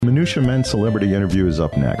Minutia Men Celebrity Interview is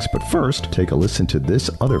up next, but first, take a listen to this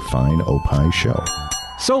other fine Opie show.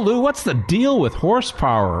 So, Lou, what's the deal with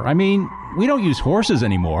horsepower? I mean, we don't use horses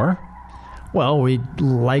anymore. Well, we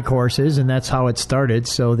like horses, and that's how it started,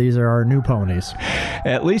 so these are our new ponies.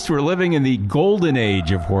 At least we're living in the golden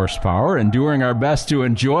age of horsepower and doing our best to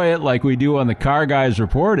enjoy it like we do on the Car Guys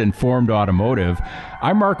Report, Informed Automotive.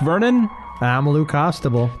 I'm Mark Vernon. I'm Lou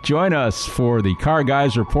Costable. Join us for the Car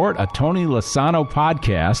Guys Report, a Tony Lasano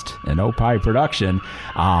podcast, an Opie production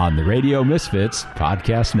on the Radio Misfits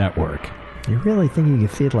Podcast Network. You really think you could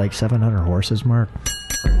feed like 700 horses, Mark?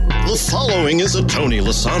 The following is a Tony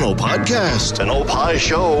Lasano podcast, an Opie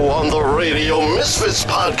show on the Radio Misfits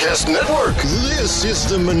Podcast Network. This is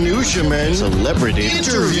the Minutia Men Celebrity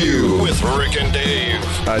Interview with Rick and Dave.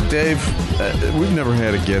 Dave, we've never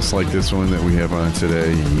had a guest like this one that we have on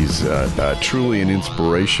today. He's truly an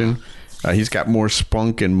inspiration. He's got more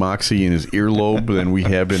spunk and moxie in his earlobe than we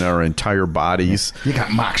have in our entire bodies. You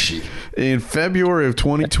got moxie. In February of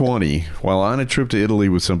 2020, while on a trip to Italy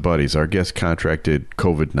with some buddies, our guest contracted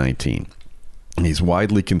COVID-19. He's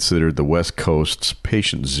widely considered the West Coast's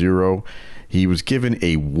patient zero. He was given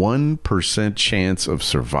a 1% chance of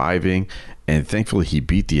surviving, and thankfully he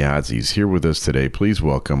beat the odds. He's here with us today. Please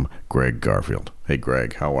welcome Gregg Garfield. Hey,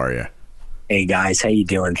 Greg, how are you? Hey guys, how you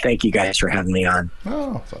doing? Thank you guys for having me on.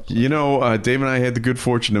 Oh, you know, Dave and I had the good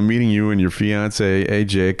fortune of meeting you and your fiance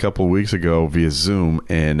AJ a couple of weeks ago via Zoom,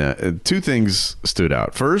 and two things stood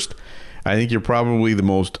out. First, I think you're probably the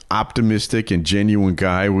most optimistic and genuine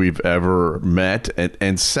guy we've ever met,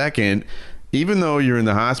 and second, even though you're in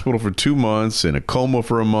the hospital for 2 months, in a coma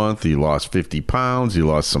for a month, you lost 50 pounds, you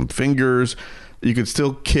lost some fingers, you could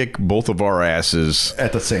still kick both of our asses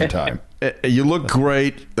At the same time. You look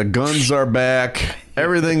great. The guns are back.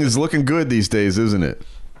 Everything is looking good these days, isn't it?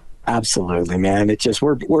 Absolutely, man. It's just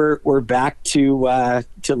we're back to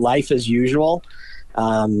life as usual.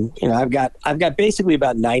 You know, I've got basically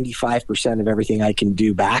about 95% of everything I can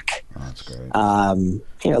do back. Oh, that's great.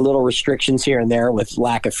 You know, little restrictions here and there with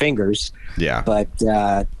lack of fingers. Yeah. But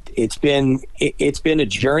it's been a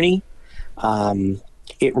journey.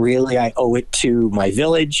 It really, I owe it to my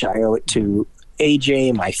village. I owe it to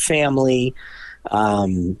AJ, my family.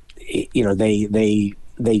 You know, they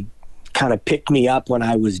kind of picked me up when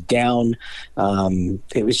I was down.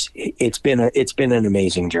 It's been an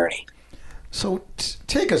amazing journey. So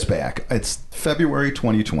take us back. It's February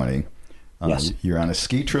 2020. Yes. You're on a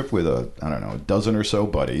ski trip with a dozen or so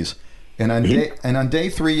buddies, and on day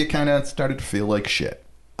 3 you kind of started to feel like shit.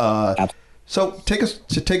 So take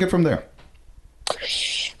it from there.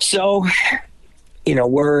 So, you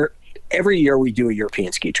know, every year we do a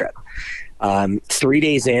European ski trip. 3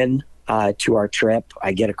 days in to our trip,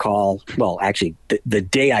 I get a call. Well, actually, the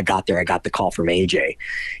day I got there, I got the call from AJ,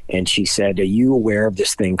 and she said, "Are you aware of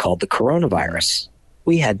this thing called the coronavirus?"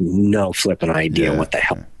 We had no flipping idea what the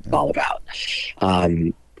hell it's all about.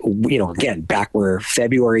 You know, again, back where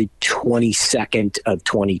February 22nd of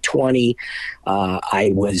 2020,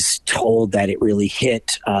 I was told that it really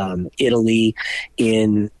hit Italy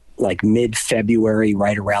in like mid-February,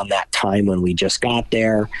 right around that time when we just got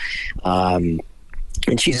there. And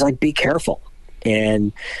she's like, be careful.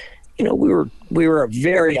 And, you know, we were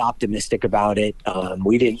very optimistic about it.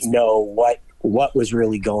 We didn't know what was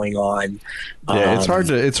really going on. Yeah, it's hard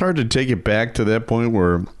to take it back to that point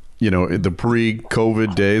where, you know, the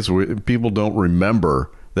pre-COVID days, people don't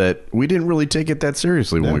remember that we didn't really take it that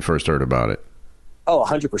seriously when we first heard about it. Oh,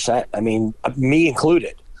 100%. I mean, me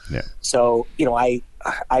included. Yeah. So, you know, I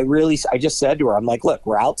just said to her, I'm like, look,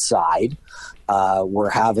 we're outside. We're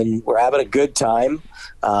having a good time.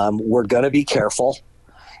 We're going to be careful,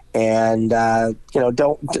 and, you know,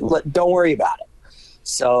 don't worry about it.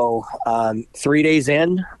 So, 3 days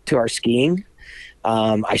in to our skiing,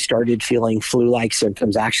 I started feeling flu-like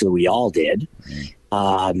symptoms. Actually, we all did.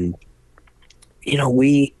 You know,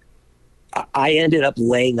 I ended up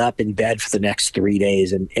laying up in bed for the next 3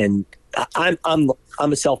 days, and I'm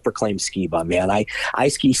a self-proclaimed ski bum, man. I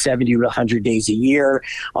ski 70 to 100 days a year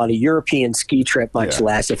on a European ski trip, much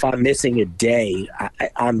less. If I'm missing a day,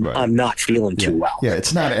 I'm not feeling too well. Yeah,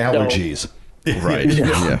 it's not allergies. So, right.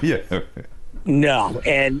 Yeah. No,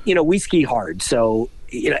 and you know, we ski hard, so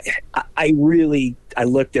you know, I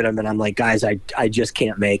looked at him and I'm like, guys, I just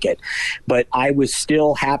can't make it. But I was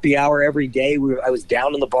still happy hour every day. I was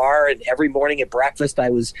down in the bar, and every morning at breakfast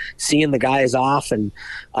I was seeing the guys off, and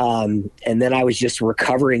then I was just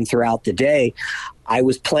recovering throughout the day. I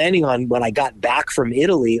was planning on, when I got back from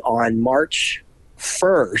Italy on March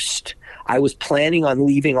 1st, I was planning on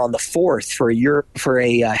leaving on the 4th for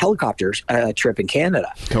a helicopter trip in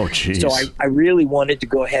Canada. Oh, geez. So I really wanted to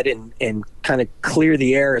go ahead and kind of clear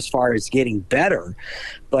the air as far as getting better,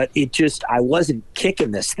 but I wasn't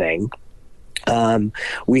kicking this thing.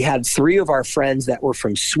 We had 3 of our friends that were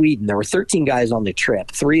from Sweden. There were 13 guys on the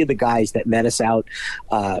trip. 3 of the guys that met us out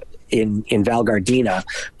in Val Gardena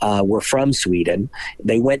were from Sweden.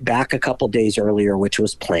 They went back a couple days earlier, which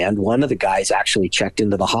was planned. One of the guys actually checked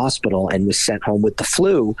into the hospital and was sent home with the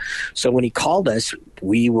flu. So when he called us,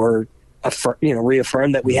 we were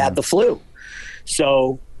reaffirmed that we had the flu.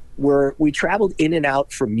 So we traveled in and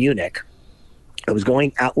out from Munich. I was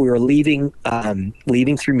going out. We were leaving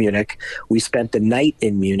through Munich. We spent the night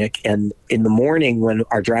in Munich, and in the morning when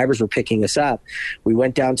our drivers were picking us up, we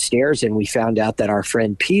went downstairs and we found out that our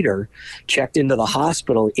friend Peter checked into the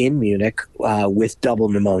hospital in Munich with double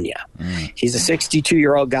pneumonia. He's a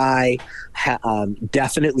 62-year-old guy,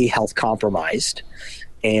 definitely health compromised,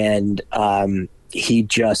 and he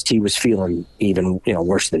was feeling even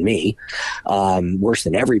worse than me, worse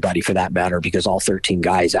than everybody for that matter, because all 13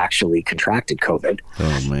 guys actually contracted COVID.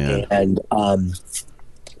 Oh man! And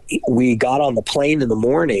we got on the plane in the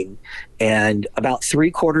morning, and about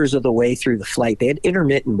 3/4 of the way through the flight, they had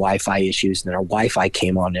intermittent Wi-Fi issues, and then our Wi-Fi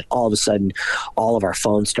came on, and all of a sudden, all of our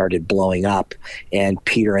phones started blowing up. And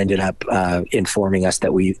Peter ended up informing us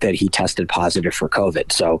that he tested positive for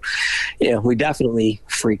COVID. So, we definitely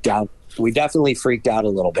freaked out. We definitely freaked out a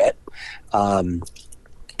little bit.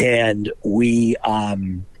 And we got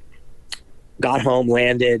home,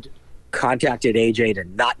 landed, contacted AJ to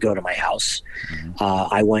not go to my house.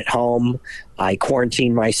 I went home. I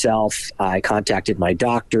quarantined myself. I contacted my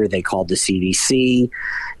doctor. They called the CDC,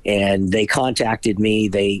 and they contacted me.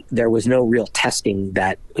 There was no real testing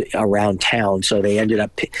that around town, so they ended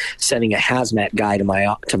up sending a hazmat guy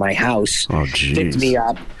to my house. Oh, geez. Picked me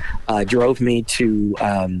up, drove me to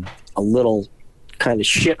a little kind of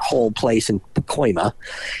shithole place in Pacoima,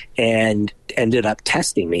 and ended up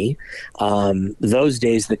testing me. Those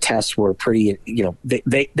days, the tests were pretty,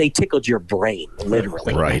 they tickled your brain,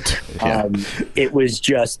 literally. Right. Yeah. It was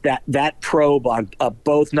just that probe on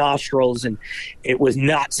both nostrils, and it was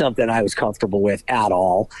not something I was comfortable with at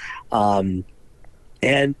all. And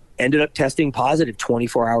ended up testing positive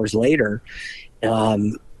 24 hours later.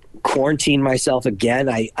 Quarantined myself again.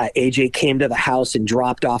 AJ came to the house and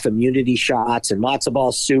dropped off immunity shots and matzo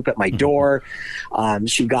ball soup at my door.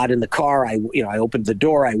 She got in the car. I opened the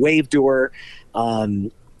door. I waved to her.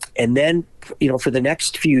 And then, for the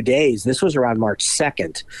next few days, this was around March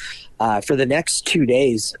 2nd. For the next 2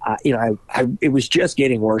 days, it was just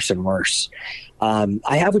getting worse and worse.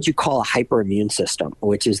 I have what you call a hyperimmune system,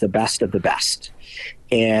 which is the best of the best.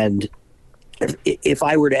 And if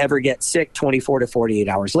I were to ever get sick 24 to 48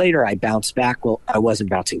 hours later, I bounced back. Well, I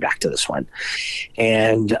wasn't bouncing back to this one.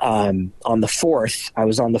 And on the 4th, I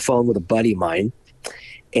was on the phone with a buddy of mine,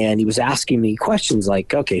 and he was asking me questions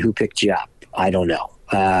like, okay, who picked you up? I don't know.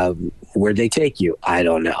 Where'd they take you? I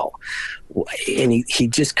don't know. And he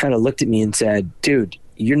just kind of looked at me and said, dude,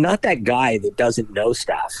 you're not that guy that doesn't know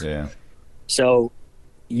stuff. Yeah. So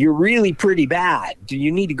you're really pretty bad. Do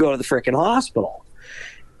you need to go to the frickin' hospital?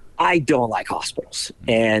 I don't like hospitals,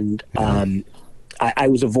 and I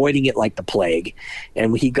was avoiding it like the plague.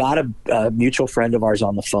 And he got a mutual friend of ours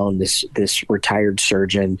on the phone, this retired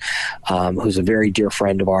surgeon who's a very dear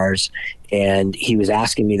friend of ours, and he was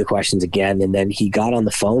asking me the questions again. And then he got on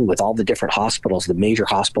the phone with all the different hospitals, the major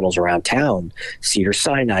hospitals around town,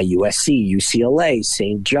 Cedars-Sinai, USC, UCLA,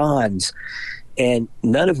 St. John's, and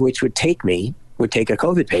none of which would take a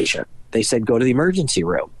COVID patient. They said, go to the emergency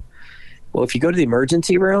room. Well, if you go to the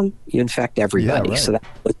emergency room, you infect everybody. Yeah, right. So that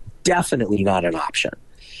was definitely not an option.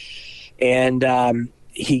 And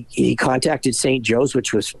he contacted St. Joe's,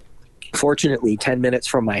 which was fortunately 10 minutes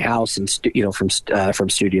from my house and from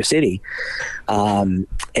Studio City.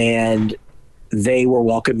 And they were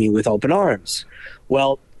welcoming me with open arms.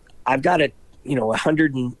 Well, I've got a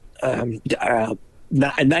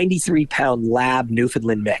 93-pound lab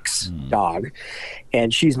Newfoundland mix dog,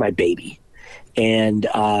 and she's my baby. And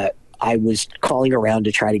I was calling around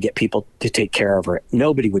to try to get people to take care of her.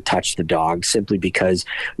 Nobody would touch the dog simply because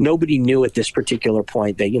nobody knew at this particular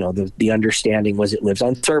point that, the understanding was it lives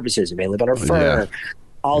on services. It may live on her fur,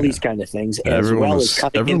 all these kind of things. Everyone was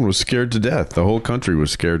scared to death. The whole country was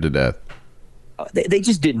scared to death. They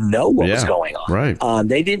just didn't know what was going on. Right.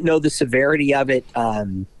 They didn't know the severity of it.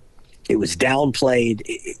 It was downplayed.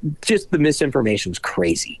 Just the misinformation was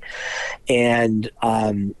crazy. And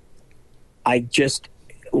I just...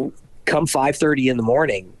 Come 5:30 in the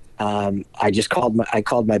morning, I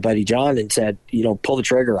called my buddy John and said, pull the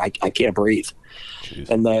trigger. I can't breathe. Jeez.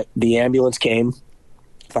 And the ambulance came,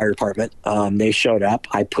 fire department. They showed up.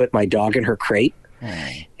 I put my dog in her crate,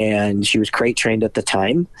 and she was crate trained at the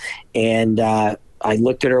time. And I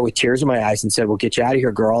looked at her with tears in my eyes and said, "We'll get you out of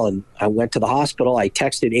here, girl." And I went to the hospital. I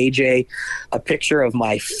texted AJ a picture of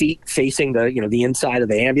my feet facing the inside of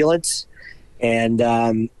the ambulance.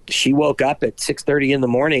 And she woke up at 6:30 in the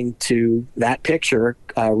morning to that picture,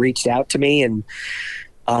 reached out to me. And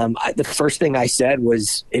the first thing I said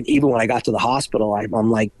was, and even when I got to the hospital,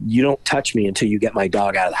 I'm like, "You don't touch me until you get my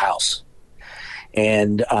dog out of the house."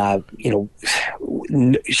 And,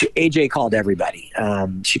 AJ called everybody.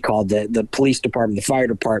 She called the police department, the fire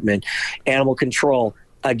department, animal control.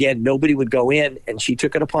 Again, nobody would go in, and she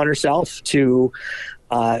took it upon herself to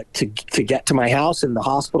get to my house. And the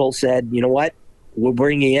hospital said, "You know what? We'll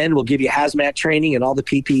bring you in. We'll give you hazmat training and all the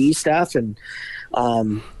PPE stuff, and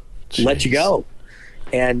let you go."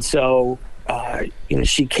 And so,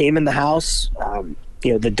 she came in the house.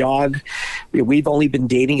 The dog, we've only been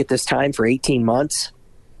dating at this time for 18 months.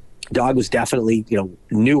 Dog was definitely,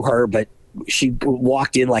 knew her, but she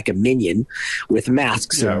walked in like a minion with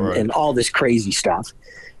masks and all this crazy stuff.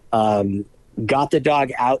 Got the dog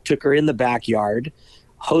out, took her in the backyard,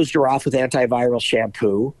 hosed her off with antiviral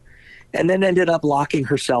shampoo, and then ended up locking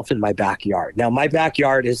herself in my backyard. Now, my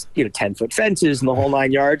backyard is, 10-foot fences and the whole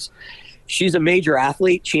 9 yards. She's a major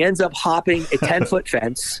athlete. She ends up hopping a 10-foot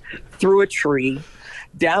fence through a tree,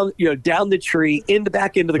 down the tree,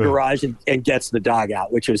 back into the garage, and gets the dog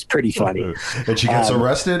out, which was pretty funny. And she gets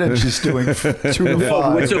arrested, and she's doing 2 to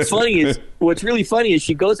 5. What's really funny is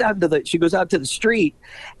she goes out to the street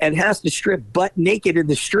and has to strip butt naked in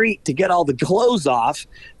the street to get all the clothes off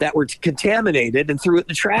that were contaminated, and threw it in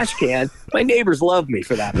the trash can. My neighbors love me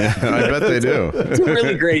for that. I bet they do. It's a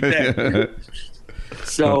really great thing.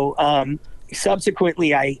 So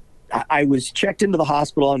subsequently, I was checked into the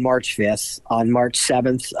hospital on March 5th. On March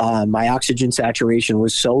 7th, my oxygen saturation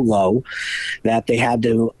was so low that they had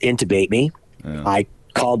to intubate me. Yeah. I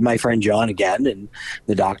called my friend John again, and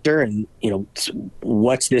the doctor, and,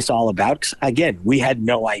 what's this all about? 'Cause again, we had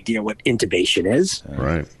no idea what intubation is.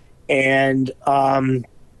 Right. And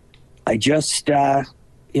I just,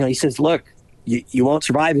 he says, "Look, you won't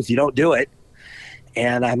survive if you don't do it."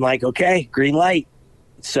 And I'm like, "Okay, green light."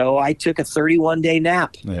 So I took a 31-day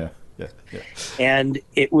nap. Yeah. And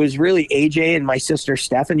it was really AJ and my sister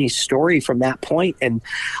Stephanie's story from that point. And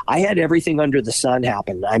I had everything under the sun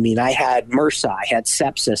happen. I mean, I had MRSA, I had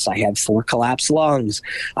sepsis, I had 4 collapsed lungs,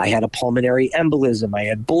 I had a pulmonary embolism, I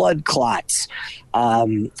had blood clots.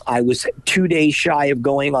 I was 2 days shy of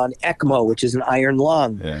going on ECMO, which is an iron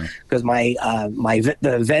lung, because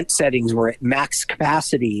the vent settings were at max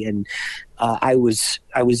capacity, and I was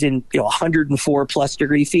in 104 plus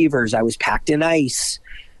degree fevers. I was packed in ice,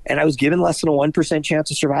 and I was given less than a 1% chance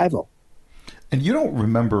of survival. And you don't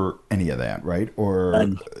remember any of that, right? Or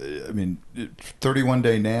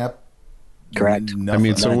 31-day nap. Correct.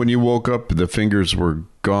 Nothing. So when you woke up, the fingers were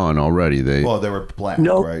gone already. They were black.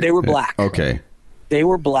 No, right? They were black. Okay. They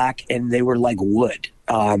were black, and they were like wood.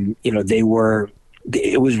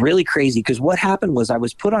 It was really crazy, because what happened was I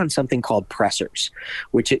was put on something called pressors,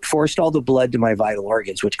 which it forced all the blood to my vital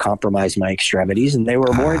organs, which compromised my extremities. And they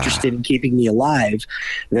were more interested in keeping me alive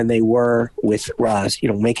than they were with,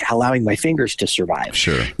 allowing my fingers to survive.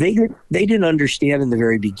 Sure. They didn't understand in the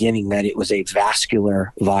very beginning that it was a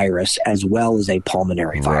vascular virus as well as a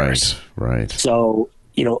pulmonary virus. Right. So,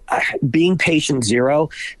 being patient zero,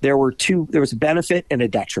 there was a benefit and a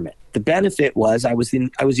detriment. The benefit was I was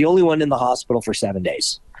the only one in the hospital for 7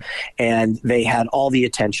 days, and they had all the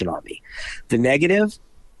attention on me. The negative,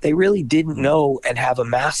 they really didn't know and have a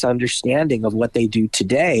mass understanding of what they do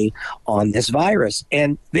today on this virus.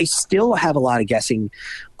 And they still have a lot of guessing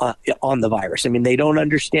on the virus. I mean, they don't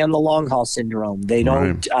understand the long haul syndrome. They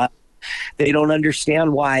don't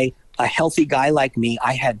understand why a healthy guy like me,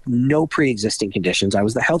 I had no pre-existing conditions. I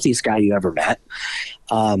was the healthiest guy you ever met.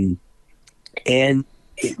 And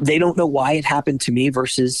they don't know why it happened to me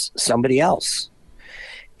versus somebody else.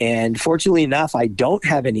 And fortunately enough, I don't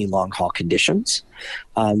have any long haul conditions.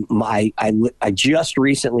 I just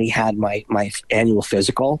recently had my annual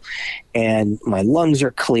physical, and my lungs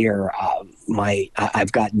are clear.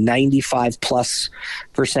 I've got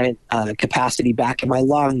 95+% capacity back in my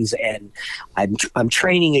lungs, and I'm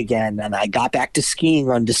training again. And I got back to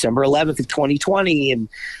skiing on December 11th of 2020, and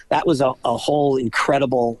that was a whole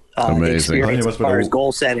incredible experience as far as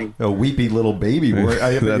goal setting. A weepy little baby.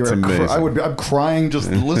 That's amazing. I'm crying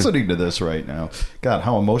just listening to this right now. God,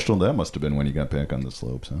 how emotional that must have been when you got back on the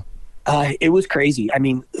slopes, huh? It was crazy. I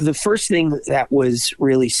mean, the first thing that was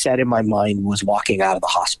really set in my mind was walking out of the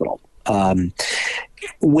hospital.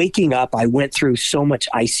 Waking up, I went through so much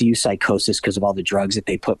ICU psychosis because of all the drugs that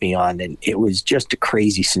they put me on, and it was just a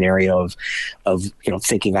crazy scenario of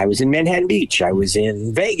thinking I was in Manhattan Beach, I was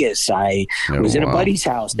in Vegas, I was in a buddy's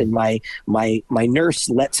house, and my nurse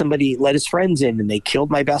let his friends in, and they killed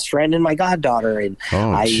my best friend and my goddaughter, and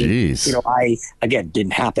I again,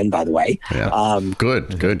 didn't happen, by the way.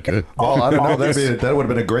 Good. Oh, I don't know. That would have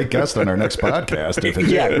been a great guest on our next podcast.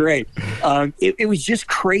 Yeah, great. It was just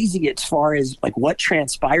crazy as far as like what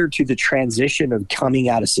transpired to the transition of coming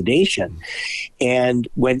out of sedation. And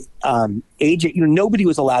when AJ, nobody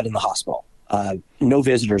was allowed in the hospital. No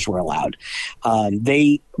visitors were allowed.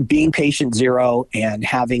 They, being patient zero and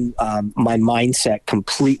having my mindset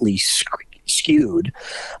completely skewed,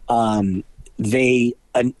 I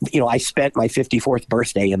spent my 54th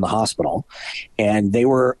birthday in the hospital, and they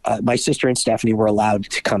were, my sister and Stephanie were allowed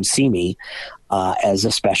to come see me as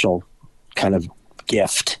a special kind of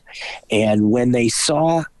gift. And when they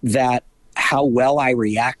saw that how well I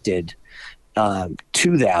reacted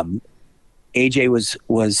to them, AJ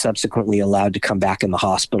was subsequently allowed to come back in the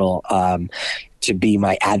hospital to be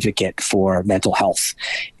my advocate for mental health.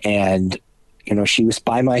 And she was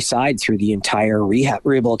by my side through the entire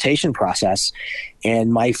rehabilitation process.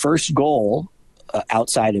 And my first goal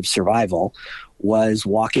outside of survival was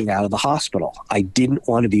walking out of the hospital. I didn't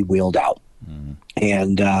want to be wheeled out.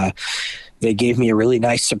 And they gave me a really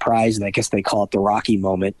nice surprise, and I guess they call it the Rocky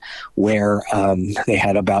moment, where they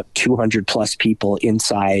had about 200 plus people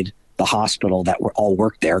inside the hospital that were all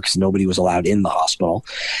worked there because nobody was allowed in the hospital,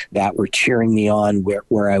 that were cheering me on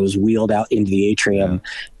where I was wheeled out into the atrium.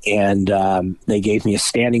 And they gave me a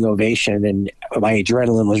standing ovation, and my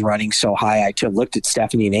adrenaline was running so high. I looked at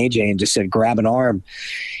Stephanie and AJ and just said, grab an arm.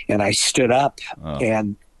 And I stood up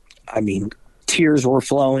and I mean, tears were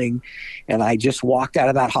flowing, and I just walked out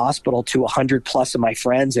of that hospital to 100 plus of my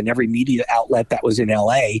friends and every media outlet that was in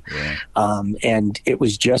LA. And it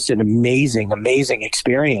was just an amazing, amazing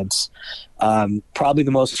experience. Probably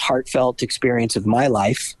the most heartfelt experience of my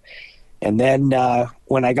life. And then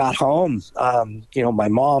when I got home, my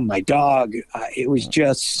mom, my dog, it was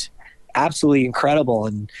just absolutely incredible.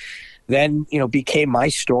 And then, became my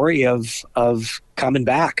story of coming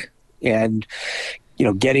back and,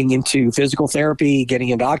 getting into physical therapy, getting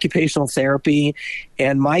into occupational therapy.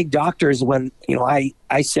 And my doctors, when, I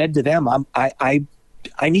said to them, I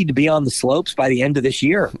need to be on the slopes by the end of this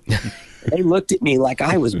year. They looked at me like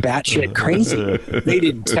I was batshit crazy. They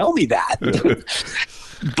didn't tell me that.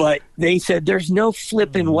 But they said, there's no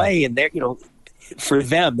flipping way. And for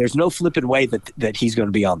them, there's no flipping way that he's going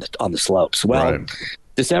to be on the slopes. Well,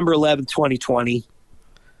 December 11th, 2020,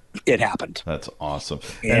 it happened. That's awesome.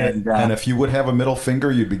 And if you would have a middle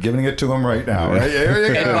finger, you'd be giving it to him right now. Right? There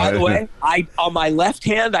you go. And by the way, on my left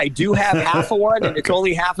hand, I do have half of one, and it's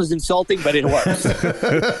only half as insulting, but it works.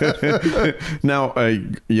 Now,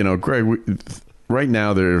 Greg, right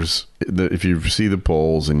now if you see the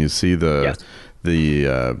polls and you see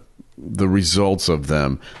the results of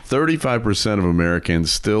them, 35% of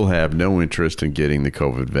Americans still have no interest in getting the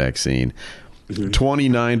COVID vaccine.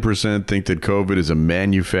 29% think that COVID is a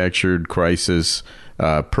manufactured crisis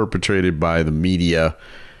perpetrated by the media.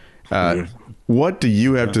 What do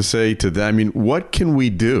you have to say to that? I mean, what can we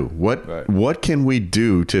do? What can we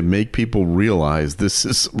do to make people realize this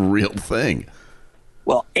is a real thing?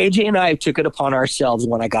 Well, AJ and I took it upon ourselves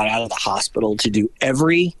when I got out of the hospital to do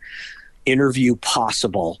every interview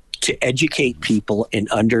possible to educate people in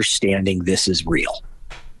understanding this is real.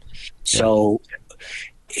 So,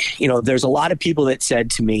 there's a lot of people that said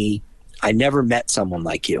to me, I never met someone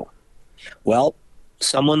like you. Well,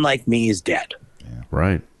 someone like me is dead. Yeah.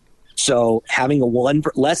 Right. So having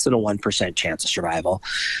less than a 1% chance of survival,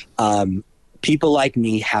 people like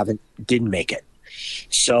me didn't make it.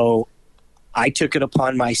 So I took it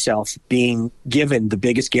upon myself, being given the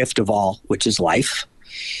biggest gift of all, which is life,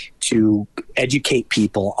 to educate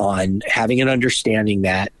people on having an understanding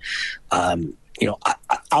that,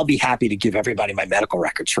 I'll be happy to give everybody my medical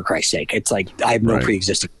records, for Christ's sake. It's like I have no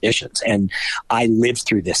pre-existing conditions, and I lived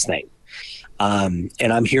through this thing. And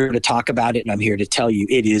I'm here to talk about it, and I'm here to tell you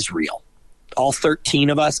it is real. All 13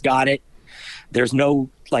 of us got it. There's no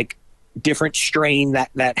different strain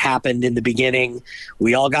that happened in the beginning.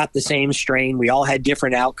 We all got the same strain. We all had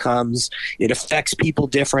different outcomes. It affects people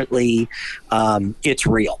differently. It's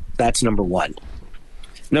real. That's number one.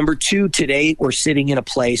 Number two, today we're sitting in a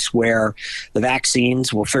place where the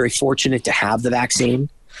vaccines, we're very fortunate to have the vaccine.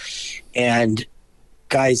 And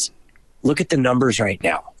guys, look at the numbers right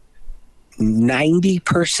now.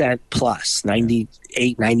 90% plus,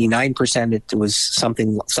 98, 99%, it was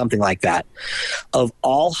something like that, of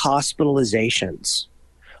all hospitalizations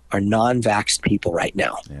are non-vaxxed people right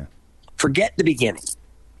now. Yeah. Forget the beginning.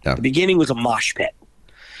 Yeah. The beginning was a mosh pit.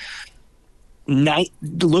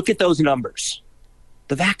 Look at those numbers.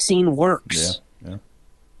 The vaccine works. Yeah.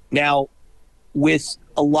 Now, with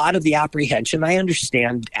a lot of the apprehension, I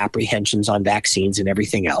understand apprehensions on vaccines and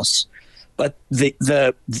everything else, but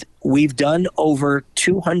we've done over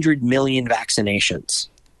 200 million vaccinations.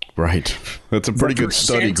 Right. That's a pretty good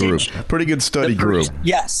study group.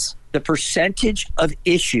 Yes. The percentage of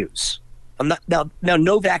issues. Now,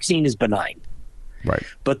 no vaccine is benign. Right.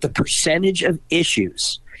 But the percentage of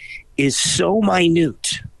issues is so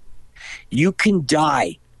minute. You can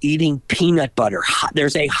die eating peanut butter.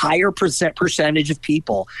 There's a higher percentage of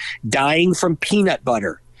people dying from peanut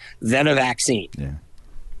butter than a vaccine. Yeah.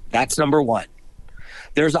 That's number one.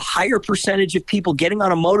 There's a higher percentage of people getting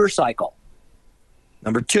on a motorcycle.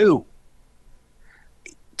 Number two.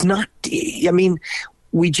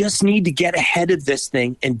 We just need to get ahead of this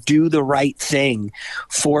thing and do the right thing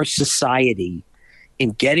for society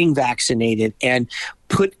in getting vaccinated and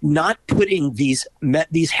not putting these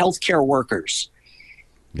healthcare workers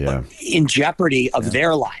in jeopardy of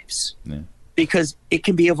their lives, because it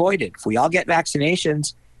can be avoided. If we all get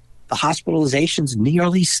vaccinations, the hospitalizations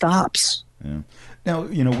nearly stops. Yeah. Now,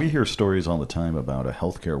 we hear stories all the time about a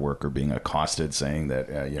healthcare worker being accosted saying that,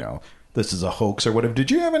 this is a hoax or whatever.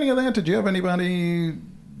 Did you have any of that? Did you have anybody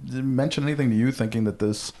mention anything to you thinking that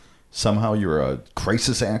this somehow you're a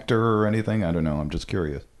crisis actor or anything? I don't know. I'm just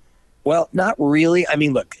curious. Well, not really. I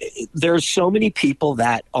mean, look, there's so many people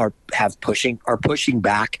that are pushing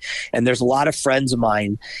back, and there's a lot of friends of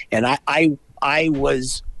mine, and I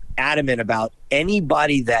was adamant about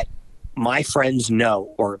anybody that my friends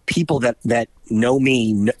know or people that know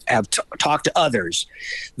me have talked to others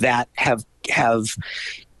that have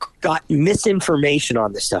got misinformation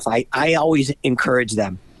on this stuff. I always encourage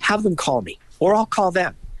them, have them call me or I'll call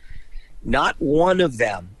them. Not one of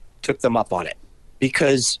them took them up on it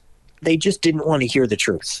because they just didn't want to hear the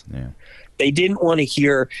truth. Yeah. They didn't want to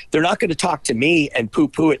hear, they're not going to talk to me and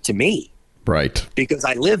poo-poo it to me. Right. Because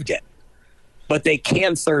I lived it. But they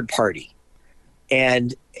can third party.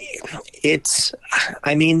 And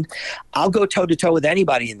I'll go toe to toe with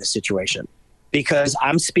anybody in this situation because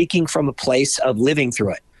I'm speaking from a place of living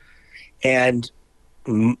through it. And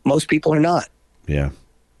most people are not. Yeah.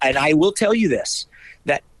 And I will tell you this,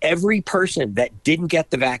 that every person that didn't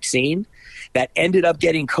get the vaccine, that ended up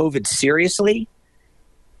getting COVID seriously,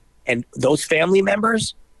 and those family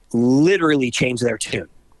members literally changed their tune.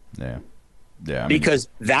 Yeah. Yeah. Because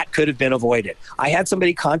that could have been avoided. I had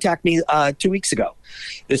somebody contact me 2 weeks ago.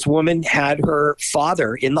 This woman had her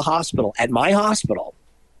father in the hospital, at my hospital,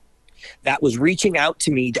 that was reaching out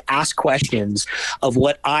to me to ask questions of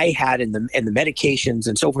what I had and the medications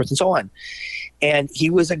and so forth and so on. And he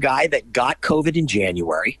was a guy that got COVID in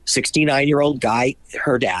January, 69-year-old guy,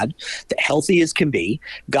 her dad, healthy as can be,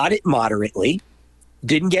 got it moderately,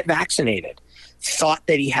 didn't get vaccinated, thought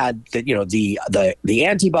that he had the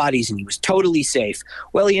antibodies and he was totally safe.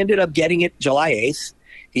 Well, he ended up getting it July 8th.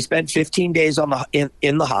 He spent 15 days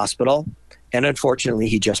in the hospital, and unfortunately,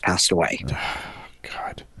 he just passed away.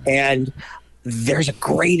 God. And there's a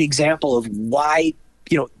great example of why,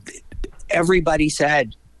 everybody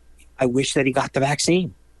said, I wish that he got the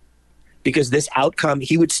vaccine because this outcome,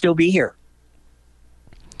 he would still be here.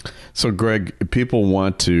 So, Greg, people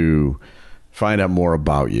want to find out more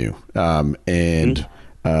about you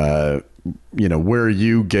where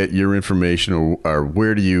you get your information or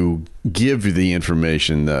where do you give the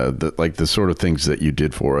information, like the sort of things that you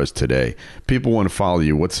did for us today. People want to follow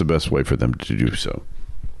you. What's the best way for them to do so?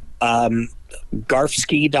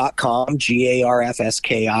 Garfsky.com,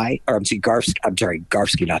 Garfski,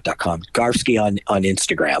 Garfsky.com, Garfsky on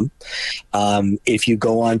Instagram. If you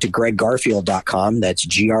go on to GreggGarfield.com, that's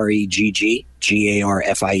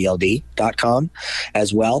GreggGarfield.com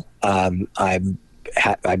as well. I'm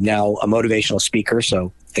now a motivational speaker,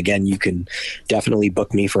 so again, you can definitely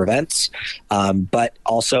book me for events, but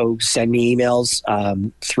also send me emails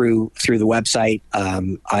through the website.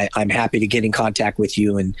 I'm happy to get in contact with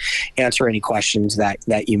you and answer any questions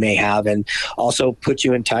that you may have, and also put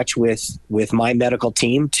you in touch with my medical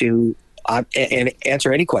team to and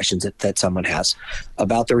answer any questions that someone has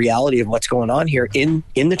about the reality of what's going on here in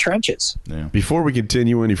the trenches. Yeah. Before we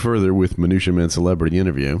continue any further with Minutia Men Celebrity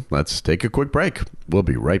Interview, let's take a quick break. We'll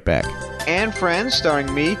be right back. And Friends,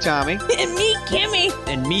 starring me, Tommy. And me, Kimmy. Kimmy.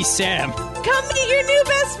 And me, Sam. Come meet your new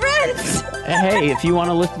best friends. Hey, if you want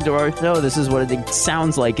to listen to our show, this is what it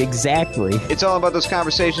sounds like exactly. It's all about those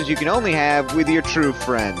conversations you can only have with your true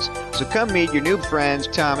friends. So come meet your new friends,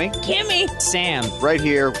 Tommy, Kimmy, Sam, right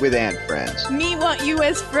here with Ant Friends. me want you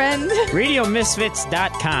as friend.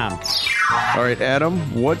 RadioMisfits.com. All right, Adam,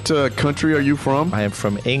 what country are you from? I am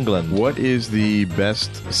from England. What is the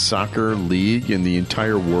best soccer league in the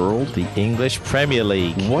entire world? The English Premier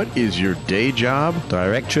League. What is your day job?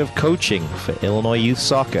 Director of Coaching for Illinois Youth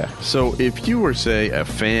Soccer. So if you were, say, a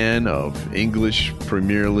fan of English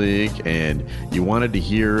Premier League and you wanted to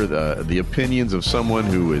hear the opinions of someone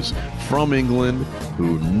who is from England,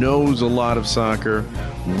 who knows a lot of soccer,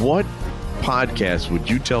 what podcast would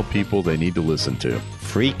you tell people they need to listen to?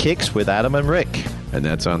 Free Kicks with Adam and Rick. And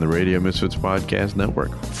that's on the Radio Misfits Podcast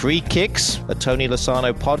Network. Free Kicks, a Tony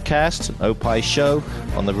Lasano podcast, an Opie show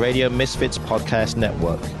on the Radio Misfits Podcast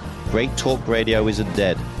Network. Great talk radio isn't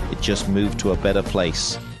dead. It just moved to a better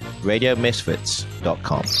place.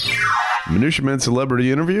 RadioMisfits.com. Minutia Men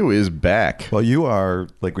Celebrity Interview is back. Well, you are,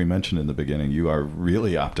 like we mentioned in the beginning, you are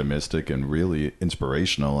really optimistic and really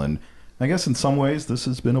inspirational. And I guess in some ways this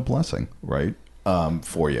has been a blessing, right?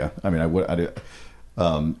 For you. I mean,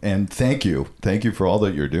 and thank you. Thank you for all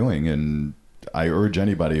that you're doing. And I urge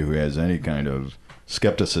anybody who has any kind of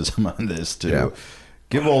skepticism on this to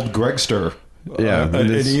give old Gregster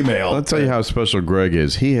an email. I'll tell you how special Greg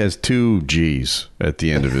is. He has 2 G's at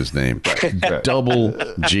the end of his name. Right. Double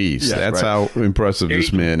G's. Yeah, That's how impressive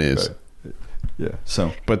this man is. Right. Yeah.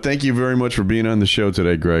 So, but thank you very much for being on the show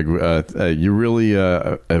today, Greg. You really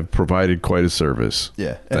have provided quite a service.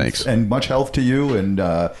 Yeah. Thanks. And much health to you. And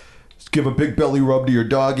give a big belly rub to your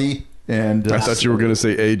doggy. And I thought you were going to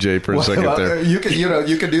say AJ for a second there. You can do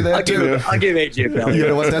that too. I'll give AJ a belly. You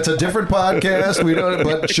know what? That's a different podcast. We don't.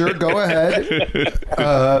 But sure, go ahead.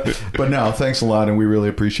 But no, thanks a lot, and we really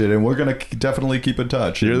appreciate it. And we're going to definitely keep in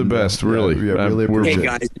touch. You're the best, really. Yeah, really appreciate it. Hey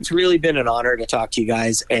guys, it's really been an honor to talk to you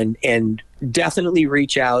guys, and definitely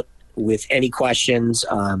reach out with any questions.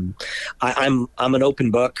 I'm an open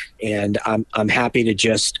book, and I'm happy to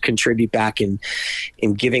just contribute back in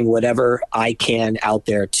giving whatever I can out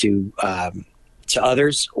there to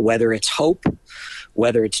others, whether it's hope,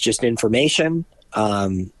 whether it's just information.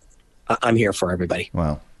 I'm here for everybody.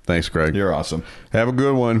 Wow. Thanks, Greg. You're awesome. Have a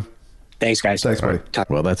good one. Thanks, guys. Thanks, buddy.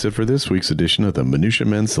 Well, that's it for this week's edition of the Minutia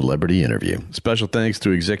Men Celebrity Interview. Special thanks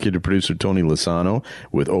to executive producer Tony Lasano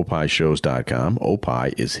with opishows.com.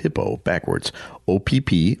 Opie is hippo backwards.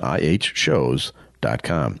 OPPIH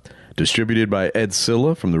shows.com. Distributed by Ed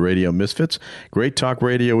Silla from the Radio Misfits. Great talk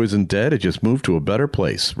radio isn't dead. It just moved to a better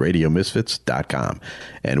place. RadioMisfits.com.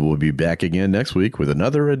 And we'll be back again next week with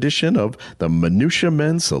another edition of the Minutia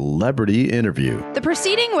Men Celebrity Interview. The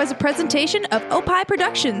proceeding was a presentation of Opie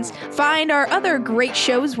Productions. Find our other great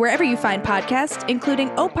shows wherever you find podcasts, including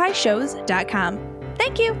opishows.com.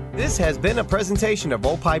 Thank you. This has been a presentation of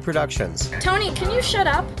Opie Productions. Tony, can you shut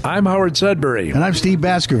up? I'm Howard Sudbury. And I'm Steve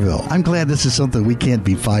Baskerville. I'm glad this is something we can't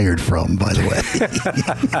be fired from, by the way.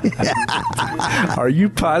 Are you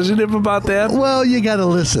positive about that? Well, you got to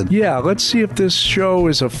listen. Yeah, let's see if this show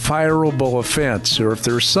is a fireable offense or if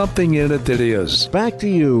there's something in it that is. Back to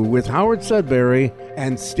You with Howard Sudbury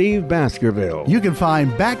and Steve Baskerville. You can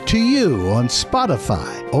find Back to You on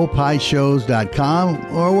Spotify,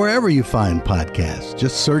 opishows.com, or wherever you find podcasts.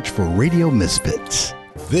 Just search for Radio Misfits.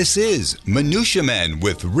 This is Minutia Men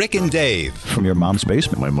with Rick and Dave. From your mom's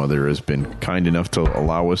basement. My mother has been kind enough to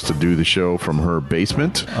allow us to do the show from her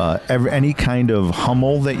basement. Any kind of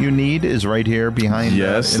Hummel that you need is right here behind.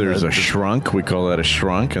 Yes, there's a shrunk. We call that a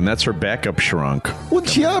shrunk, and that's her backup shrunk. Well,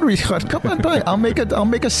 yeah, come on by. I'll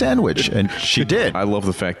make a sandwich, and she did. I love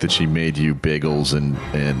the fact that she made you bagels and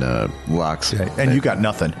lox, and you got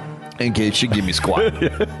nothing. In case she gave me squat.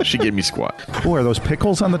 She gave me squat. Oh, are those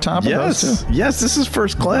pickles on the top of those too? Yes, this is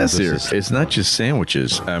first class here. It's not just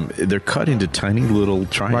sandwiches. They're cut into tiny little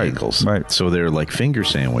triangles. Right. So they're like finger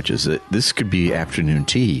sandwiches. This could be afternoon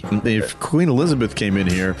tea. If Queen Elizabeth came in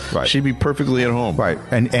here, she'd be perfectly at home. Right.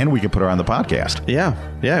 And we could put her on the podcast. Yeah,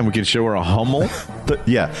 and we could show her a Hummel.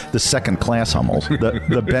 The second class Hummels.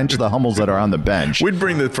 The Hummels that are on the bench. We'd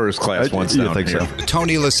bring the first class ones down think here. So?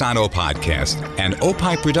 Tony Lasano Podcast, an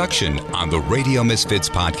Opie production on the Radio Misfits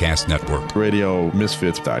Podcast Network.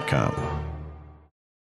 RadioMisfits.com.